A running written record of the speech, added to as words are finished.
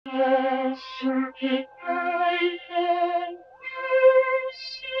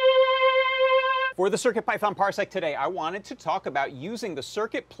For the CircuitPython Parsec today, I wanted to talk about using the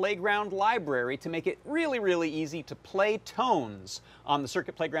Circuit Playground library to make it really easy to play tones on the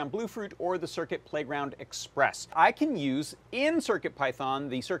Circuit Playground Bluefruit or the Circuit Playground Express. I can use in CircuitPython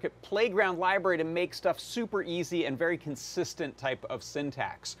the Circuit Playground library to make stuff super easy and very consistent type of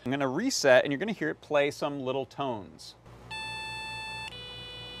syntax. I'm going to reset and you're going to hear it play some little tones.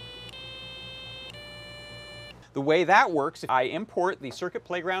 The way that works, I import the Circuit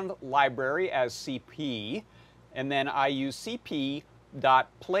Playground library as CP, and then I use cp.playTone,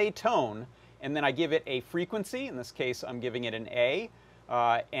 and then I give it a frequency. In this case, I'm giving it an A,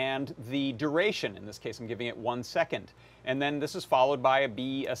 and the duration. In this case, I'm giving it 1 second. And then this is followed by a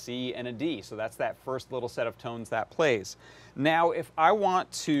B, a C, and a D. So that's that first little set of tones that plays. Now, if I want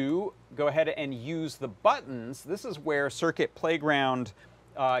to go ahead and use the buttons, this is where Circuit Playground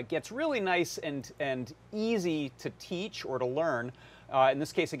gets really nice and easy to teach or to learn. In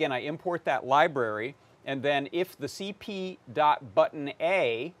this case, again, I import that library, and then if the cp.button_A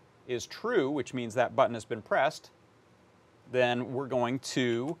is true, which means that button has been pressed, then we're going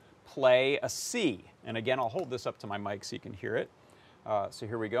to play a C. And again, I'll hold this up to my mic so you can hear it. So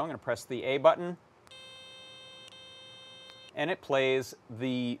here we go. I'm going to press the A button, and it plays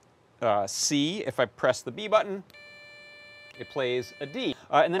the C. If I press the B button, it plays a D.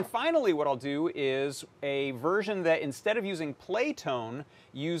 And then finally what I'll do is a version that instead of using play tone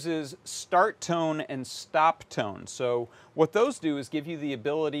uses start tone and stop tone. So what those do is give you the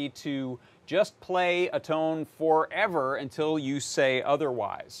ability to just play a tone forever until you say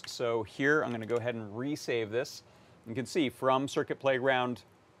otherwise. So here I'm going to go ahead and resave this. You can see from Circuit Playground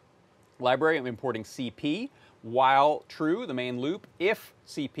library I'm importing CP. While true, the main loop, if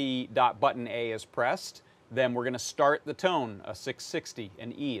cp.button_A is pressed, then we're going to start the tone, a 660,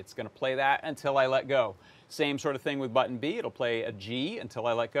 an E. It's going to play that until I let go. Same sort of thing with button B. It'll play a G until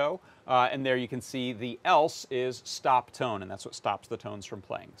I let go. And there you can see the else is stop tone, and that's what stops the tones from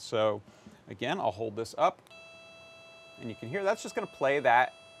playing. So again, I'll hold this up, and you can hear that's just going to play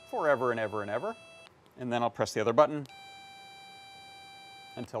that forever and ever and ever. And then I'll press the other button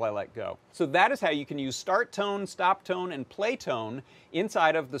until I let go. So that is how you can use start tone, stop tone, and play tone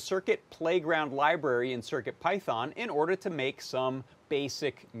inside of the Circuit Playground library in CircuitPython in order to make some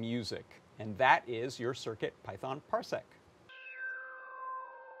basic music. And that is your CircuitPython Parsec.